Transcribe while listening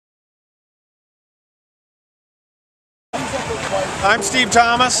I'm Steve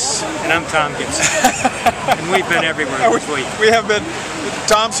Thomas. And I'm Tom Gipson. And we've been everywhere this week. We have been.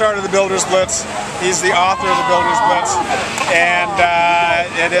 Tom started the Builders Blitz. He's the author of the Builders Blitz. And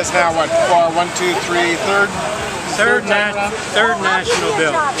it is now, what, third national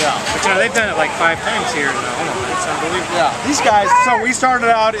build. Yeah. But they've done it like 5 times here in Omaha. It's unbelievable. Yeah. These guys, so we started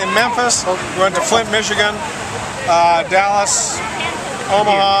out in Memphis, we went to Flint, Michigan, Dallas,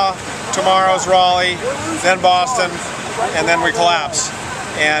 Omaha, tomorrow's Raleigh, then Boston, and then we collapsed.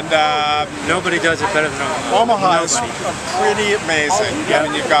 And nobody does it better than Omaha. Omaha is pretty amazing. I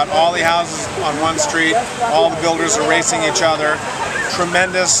mean, you've got all the houses on one street, all the builders are racing each other,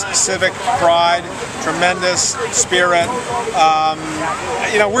 tremendous civic pride, tremendous spirit.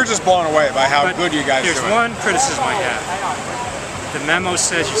 You know, we're just blown away by how good you guys do it. There's one criticism I have. The memo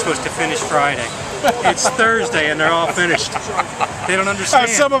says you're supposed to finish Friday. It's Thursday and they're all finished. They don't understand.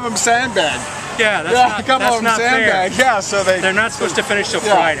 Some of them sandbag. Yeah, that's not fair. Yeah, so they're not supposed to finish till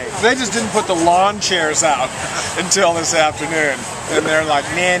Friday. They just didn't put the lawn chairs out until this afternoon, and they're like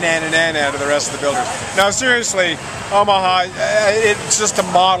nah to the rest of the builders. No, seriously, Omaha, it's just a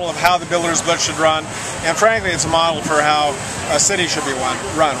model of how the Builders Blitz should run, and frankly, it's a model for how a city should be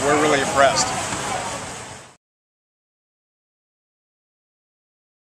run. We're really impressed.